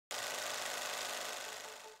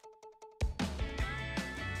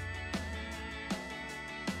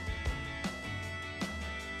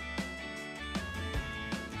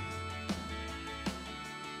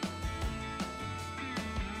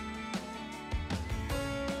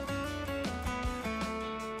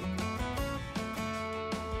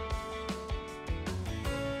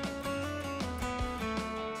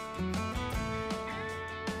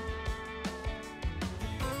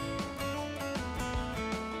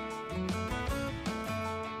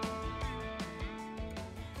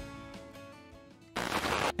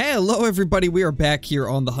Hello everybody, we are back here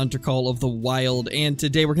on the Hunter Call of the Wild, and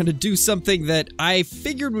today we're going to do something that I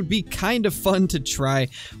figured would be kind of fun to try.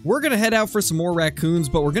 We're going to head out for some more raccoons,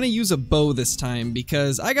 but we're going to use a bow this time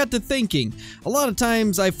because I got to thinking. A lot of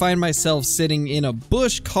times I find myself sitting in a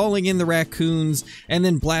bush calling in the raccoons and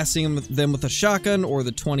then blasting them with a shotgun or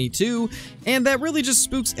the 22, and that really just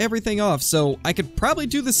spooks everything off, so I could probably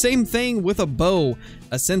do the same thing with a bow.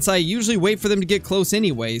 Since I usually wait for them to get close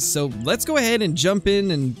anyways, so let's go ahead and jump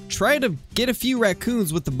in and try to get a few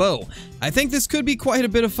raccoons with the bow. I think this could be quite a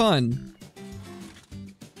bit of fun.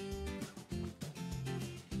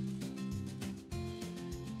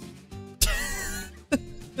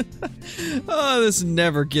 Oh, this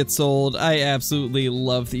never gets old. I absolutely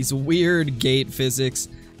love these weird gate physics.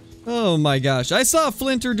 Oh my gosh, I saw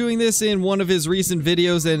Flinter doing this in one of his recent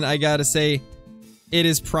videos, and I gotta say, it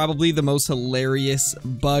is probably the most hilarious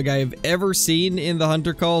bug I've ever seen in the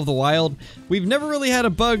Hunter Call of the Wild. We've never really had a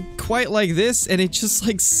bug quite like this, and it just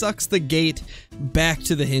like sucks the gate back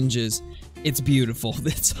to the hinges. It's beautiful.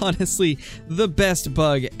 It's honestly the best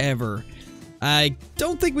bug ever. I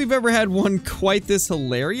don't think we've ever had one quite this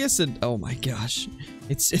hilarious, and oh my gosh,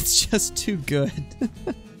 it's just too good.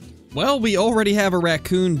 Well, we already have a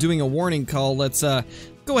raccoon doing a warning call. Let's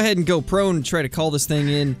go ahead and go prone and try to call this thing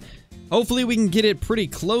in. Hopefully we can get it pretty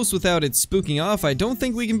close without it spooking off. I don't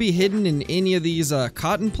think we can be hidden in any of these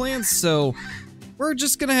cotton plants, so we're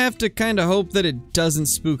just gonna have to kind of hope that it doesn't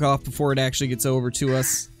spook off before it actually gets over to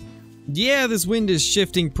us. Yeah, this wind is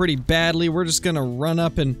shifting pretty badly. We're just gonna run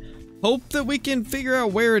up and hope that we can figure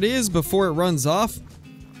out where it is before it runs off,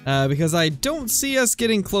 because I don't see us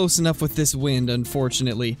getting close enough with this wind,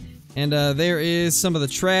 unfortunately. And there is some of the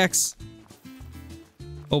tracks.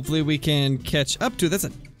 Hopefully we can catch up to it. That's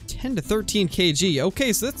a 10 to 13 kg.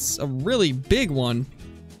 Okay, so that's a really big one.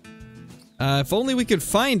 If only we could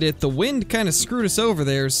find it. The wind kind of screwed us over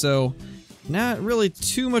there, so not really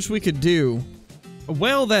too much we could do.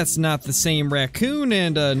 Well, that's not the same raccoon,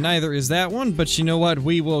 and neither is that one, but you know what?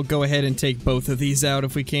 We will go ahead and take both of these out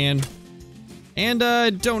if we can. And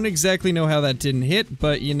don't exactly know how that didn't hit,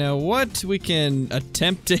 but you know what? We can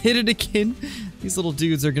attempt to hit it again. These little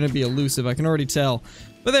dudes are going to be elusive, I can already tell.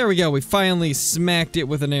 But there we go, we finally smacked it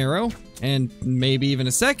with an arrow, and maybe even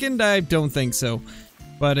a second, I don't think so.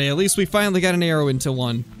 But at least we finally got an arrow into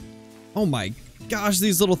one. Oh my gosh,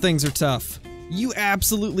 these little things are tough. You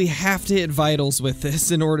absolutely have to hit vitals with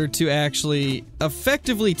this in order to actually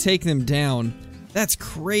effectively take them down. That's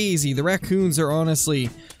crazy. The raccoons are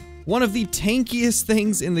honestly one of the tankiest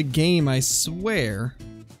things in the game, I swear.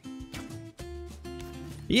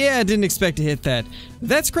 Yeah, I didn't expect to hit that.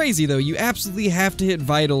 That's crazy though, you absolutely have to hit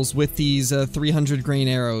vitals with these 300 grain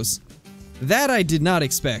arrows. That I did not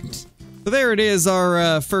expect. So there it is,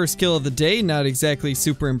 our first kill of the day. Not exactly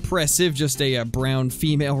super impressive, just a brown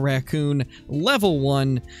female raccoon, level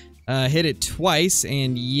 1. Hit it twice,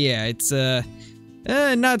 and yeah, it's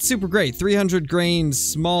not super great. 300 grain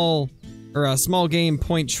small game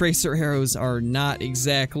point tracer arrows are not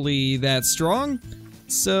exactly that strong.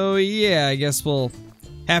 So yeah, I guess we'll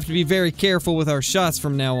have to be very careful with our shots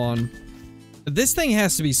from now on. This thing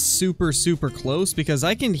has to be super close because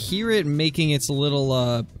I can hear it making its little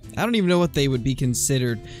I don't even know what they would be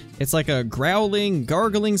considered. It's like a growling,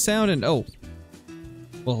 gargling sound, and oh,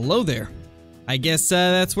 well, hello there. I guess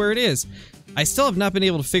that's where it is. I still have not been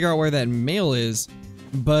able to figure out where that male is,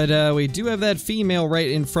 but we do have that female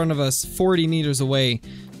right in front of us, 40 meters away.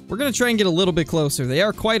 We're gonna try and get a little bit closer. They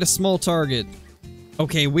are quite a small target.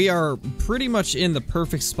 Okay, we are pretty much in the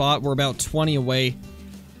perfect spot. We're about 20 away.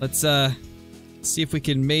 Let's see if we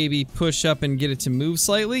can maybe push up and get it to move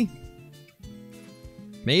slightly.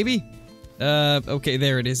 Maybe? Okay,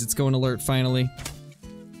 there it is. It's going alert finally.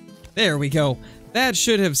 There we go. That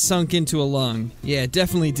should have sunk into a lung. Yeah, it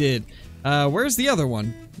definitely did. Where's the other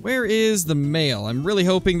one? Where is the male? I'm really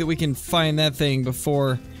hoping that we can find that thing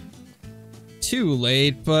before too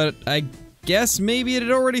late, but I guess maybe it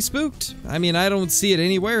had already spooked. I mean, I don't see it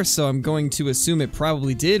anywhere, so I'm going to assume it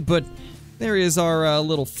probably did, but there is our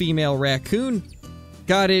little female raccoon.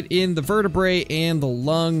 Got it in the vertebrae and the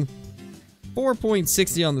lung.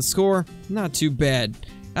 4.60 on the score. Not too bad.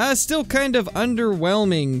 Still kind of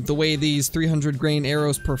underwhelming the way these 300 grain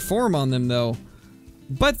arrows perform on them, though.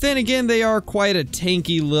 But then again, they are quite a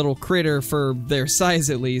tanky little critter for their size,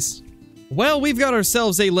 at least. Well, we've got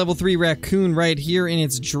ourselves a level 3 raccoon right here in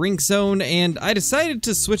its drink zone, and I decided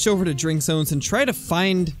to switch over to drink zones and try to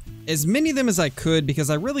find as many of them as I could because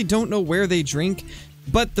I really don't know where they drink.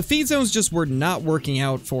 But the feed zones just were not working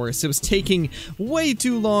out for us. It was taking way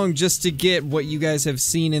too long just to get what you guys have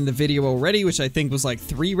seen in the video already, which I think was like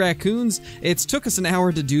 3 raccoons. It took us an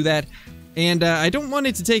hour to do that. And I don't want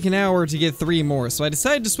it to take an hour to get 3 more, so I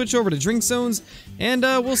decided to switch over to drink zones, and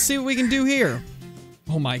we'll see what we can do here.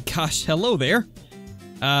 Oh my gosh, hello there.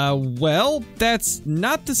 Well, that's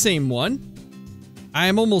not the same one. I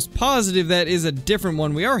am almost positive that is a different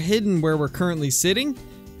one. We are hidden where we're currently sitting,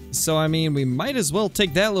 so I mean, we might as well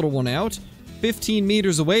take that little one out. 15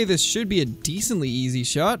 meters away, this should be a decently easy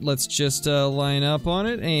shot. Let's just line up on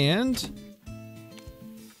it and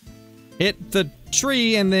hit the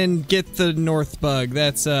tree and then get the north bug.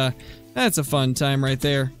 That's a fun time right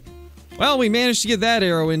there. Well, we managed to get that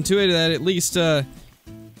arrow into it. That at least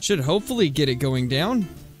should hopefully get it going down.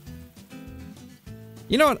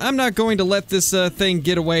 You know what? I'm not going to let this thing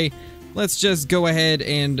get away. Let's just go ahead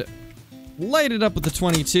and light it up with the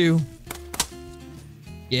 22.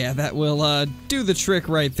 Yeah, that will do the trick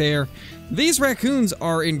right there. These raccoons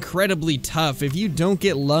are incredibly tough. If you don't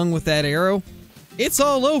get lung with that arrow, it's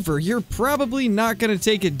all over. You're probably not going to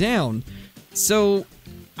take it down. So,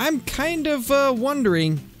 I'm kind of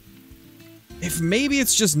wondering if maybe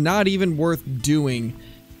it's just not even worth doing.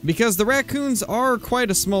 Because the raccoons are quite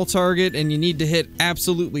a small target and you need to hit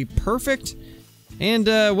absolutely perfect. And,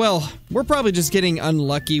 well, we're probably just getting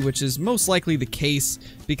unlucky, which is most likely the case,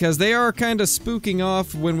 because they are kind of spooking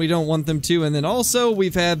off when we don't want them to, and then also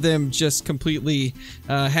we've had them just completely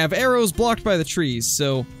have arrows blocked by the trees,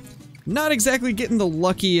 so not exactly getting the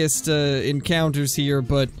luckiest encounters here,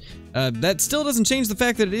 but that still doesn't change the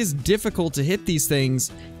fact that it is difficult to hit these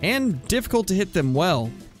things, and difficult to hit them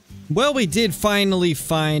well. Well, we did finally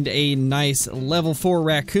find a nice level 4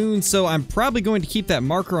 raccoon, so I'm probably going to keep that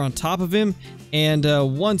marker on top of him, and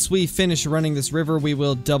once we finish running this river, we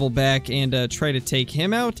will double back and try to take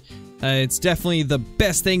him out. It's definitely the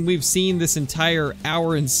best thing we've seen this entire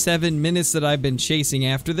hour and 7 minutes that I've been chasing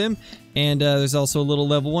after them, and there's also a little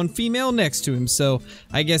level 1 female next to him, so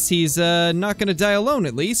I guess he's not going to die alone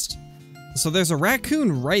at least. So there's a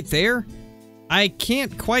raccoon right there. I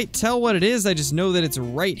can't quite tell what it is, I just know that it's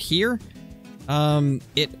right here.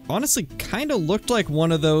 It honestly kind of looked like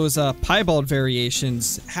one of those piebald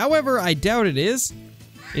variations. However, I doubt it is.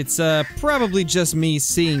 It's probably just me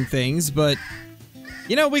seeing things, but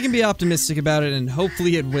you know, we can be optimistic about it and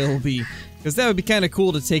hopefully it will be, because that would be kind of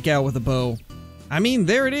cool to take out with a bow. I mean,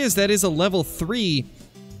 there it is, that is a level 3.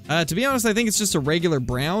 To be honest, I think it's just a regular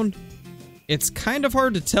brown. It's kind of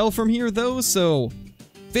hard to tell from here though, so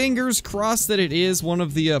fingers crossed that it is one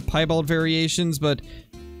of the piebald variations, but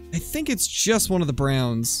I think it's just one of the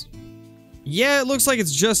browns. Yeah, it looks like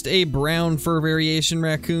it's just a brown fur variation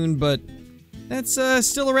raccoon, but that's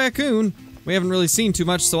still a raccoon. We haven't really seen too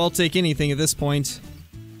much, so I'll take anything at this point.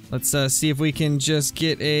 Let's see if we can just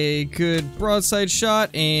get a good broadside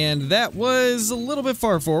shot, and that was a little bit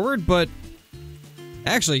far forward, but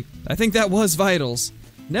actually, I think that was vitals.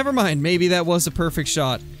 Never mind, maybe that was a perfect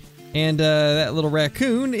shot. And that little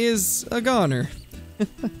raccoon is a goner.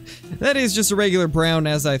 That is just a regular brown,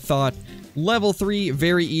 as I thought. Level 3,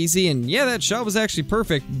 very easy, and yeah, that shot was actually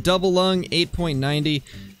perfect. Double lung, 8.90.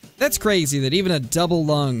 That's crazy that even a double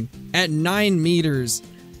lung at 9 meters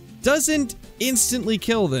doesn't instantly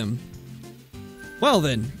kill them. Well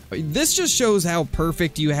then, this just shows how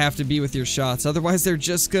perfect you have to be with your shots, otherwise they're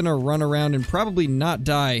just gonna run around and probably not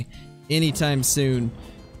die anytime soon.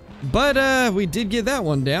 But we did get that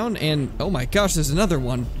one down, and oh my gosh, there's another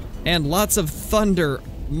one. And lots of thunder.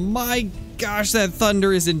 My gosh, that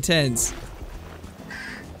thunder is intense.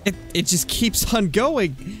 It just keeps on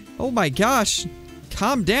going. Oh my gosh.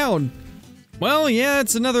 Calm down. Well, yeah,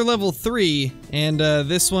 it's another level 3. And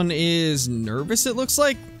this one is nervous, it looks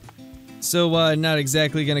like. So, not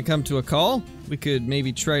exactly gonna come to a call. We could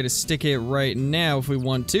maybe try to stick it right now if we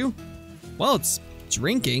want to. Well, it's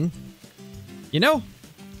drinking. You know,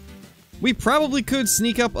 we probably could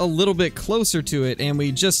sneak up a little bit closer to it, and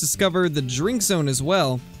we just discovered the drink zone as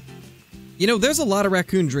well. You know, there's a lot of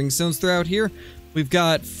raccoon drink zones throughout here. We've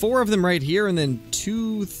got 4 of them right here, and then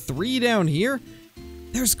 2, 3 down here.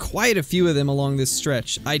 There's quite a few of them along this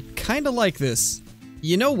stretch. I kinda like this.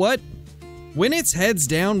 You know what? When it's heads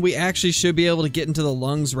down, we actually should be able to get into the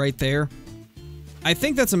lungs right there. I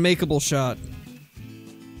think that's a makeable shot.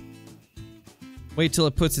 Wait till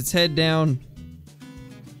it puts its head down.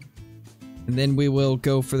 And then we will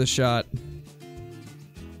go for the shot.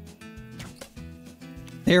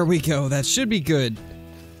 There we go, that should be good.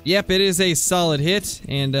 Yep, it is a solid hit,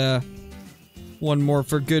 and one more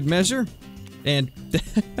for good measure. And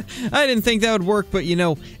I didn't think that would work, but you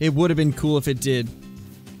know, it would have been cool if it did.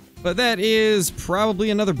 But that is probably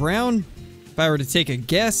another brown. If I were to take a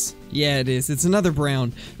guess, yeah it is, it's another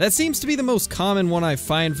brown. That seems to be the most common one I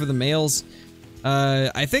find for the males.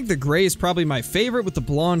 I think the gray is probably my favorite, with the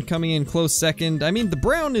blonde coming in close second. I mean, the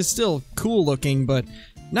brown is still cool looking, but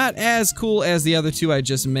not as cool as the other two I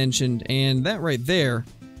just mentioned. And that right there,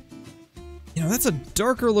 you know, that's a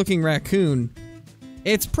darker looking raccoon.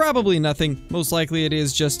 It's probably nothing. Most likely it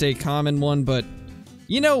is just a common one, but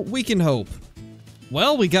you know, we can hope.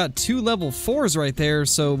 Well, we got 2 level 4s right there,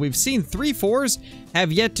 so we've seen 3 4s,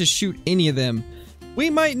 have yet to shoot any of them. We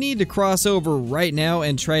might need to cross over right now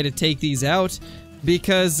and try to take these out,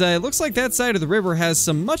 because it looks like that side of the river has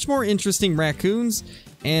some much more interesting raccoons,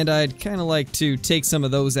 and I'd kind of like to take some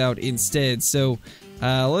of those out instead. So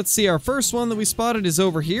let's see, our first one that we spotted is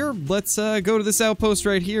over here. Let's go to this outpost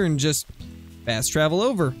right here and just fast travel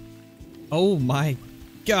over. Oh my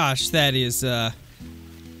gosh, that is a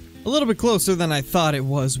little bit closer than I thought it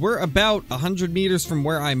was. We're about 100 meters from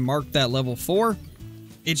where I marked that level 4.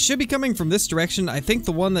 It should be coming from this direction. I think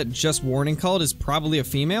the one that just warning called is probably a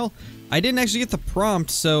female. I didn't actually get the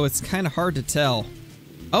prompt, so it's kind of hard to tell.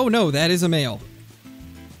 Oh no, that is a male.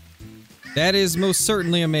 That is most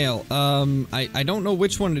certainly a male. I don't know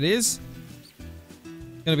which one it is.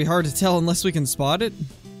 It's gonna be hard to tell unless we can spot it.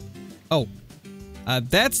 Oh,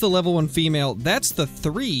 that's the level 1 female. That's the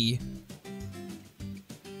 3.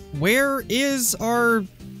 Where is our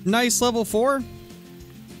nice level 4?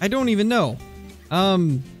 I don't even know.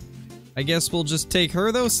 I guess we'll just take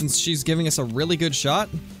her though, since she's giving us a really good shot.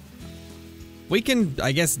 We can,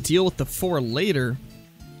 I guess, deal with the 4 later.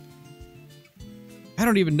 I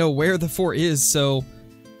don't even know where the 4 is, so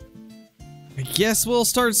I guess we'll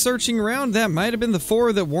start searching around. That might have been the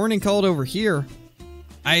 4 that warning called over here.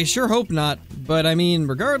 I sure hope not, but I mean,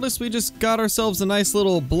 regardless, we just got ourselves a nice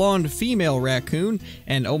little blonde female raccoon,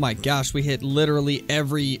 and oh my gosh, we hit literally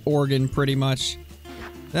every organ pretty much.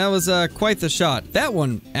 That was quite the shot. That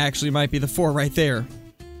one actually might be the 4 right there.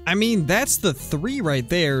 I mean, that's the 3 right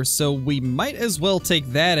there, so we might as well take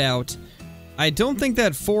that out. I don't think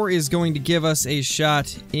that 4 is going to give us a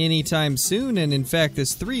shot anytime soon, and in fact,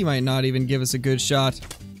 this 3 might not even give us a good shot.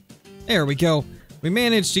 There we go. We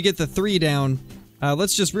managed to get the 3 down.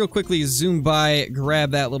 Let's just real quickly zoom by,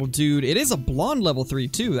 grab that little dude. It is a blonde level 3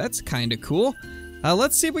 too. That's kind of cool.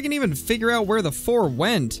 Let's see if we can even figure out where the 4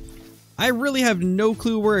 went. I really have no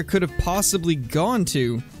clue where it could have possibly gone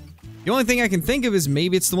to. The only thing I can think of is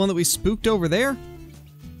maybe it's the one that we spooked over there.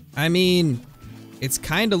 I mean, it's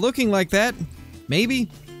kind of looking like that.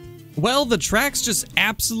 Maybe. Well, the tracks just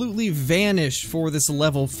absolutely vanished for this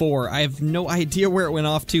level 4. I have no idea where it went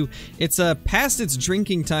off to. It's past its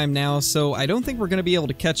drinking time now, so I don't think we're going to be able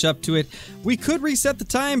to catch up to it. We could reset the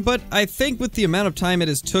time, but I think with the amount of time it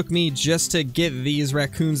has took me just to get these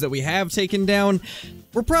raccoons that we have taken down,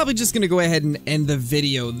 we're probably just going to go ahead and end the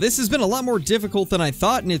video. This has been a lot more difficult than I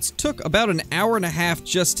thought, and it's took about an hour and a half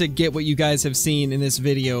just to get what you guys have seen in this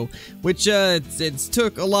video, which it's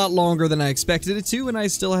took a lot longer than I expected it to, and I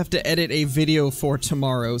still have to edit a video for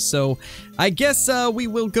tomorrow. So I guess we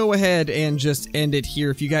will go ahead and just end it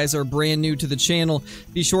here. If you guys are brand new to the channel,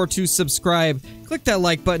 be sure to subscribe, click that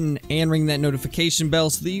like button, and ring that notification bell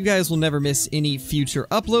so that you guys will never miss any future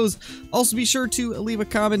uploads. Also, be sure to leave a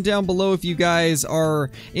comment down below if you guys are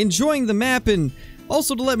enjoying the map, and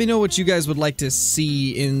also to let me know what you guys would like to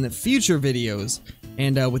see in future videos.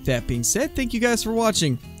 And with that being said, thank you guys for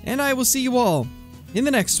watching, and I will see you all in the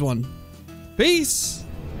next one. Peace!